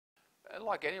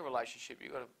like any relationship,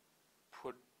 you've got to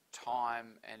put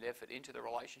time and effort into the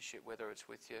relationship, whether it's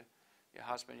with your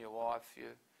husband, your wife,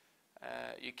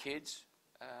 your kids.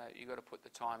 You've got to put the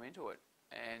time into it.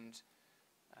 And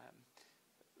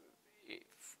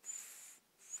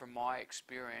from my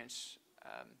experience,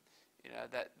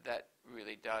 that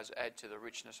really does add to the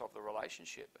richness of the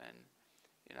relationship.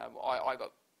 And I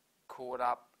got caught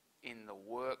up in the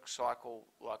work cycle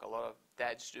like a lot of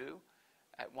dads do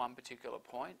at one particular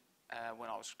point when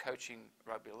I was coaching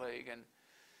rugby league. And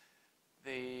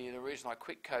the reason I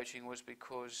quit coaching was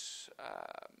because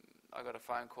I got a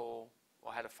phone call,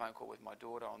 or had a phone call with my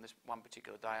daughter on this one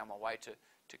particular day on my way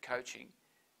to coaching,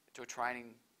 to a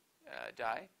training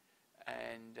day.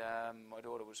 And my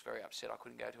daughter was very upset I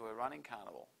couldn't go to her running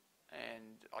carnival,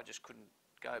 and I just couldn't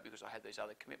go because I had these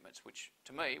other commitments, which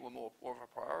to me were more of a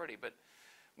priority. But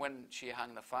when she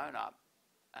hung the phone up,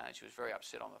 and she was very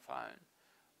upset on the phone,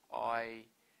 I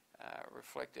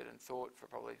reflected and thought for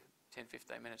probably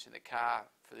 10-15 minutes in the car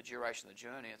for the duration of the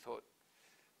journey, and thought,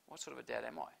 what sort of a dad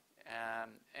am I?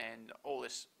 And all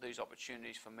these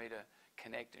opportunities for me to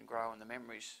connect and grow, and the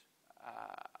memories,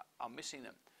 I'm missing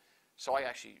them. So I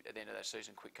actually, at the end of that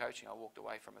season, quit coaching. I walked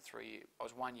away from I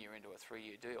was 1 year into a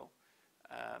 3-year deal.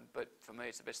 But for me,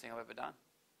 it's the best thing I've ever done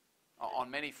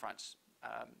on many fronts.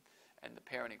 And the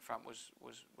parenting front was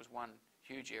one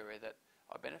huge area that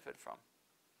I benefited from.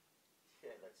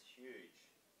 Yeah, that's huge.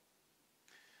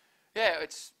 Yeah,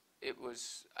 it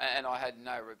was, and I had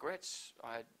no regrets.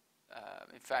 I had,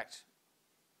 in fact,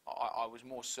 I was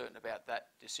more certain about that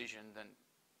decision than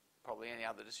probably any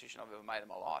other decision I've ever made in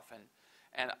my life.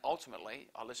 And ultimately,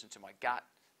 I listened to my gut,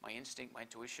 my instinct, my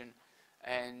intuition,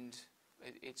 and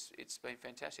it's been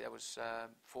fantastic. That was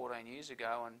 14 years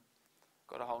ago, and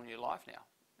got a whole new life now,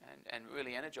 and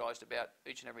really energised about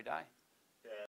each and every day.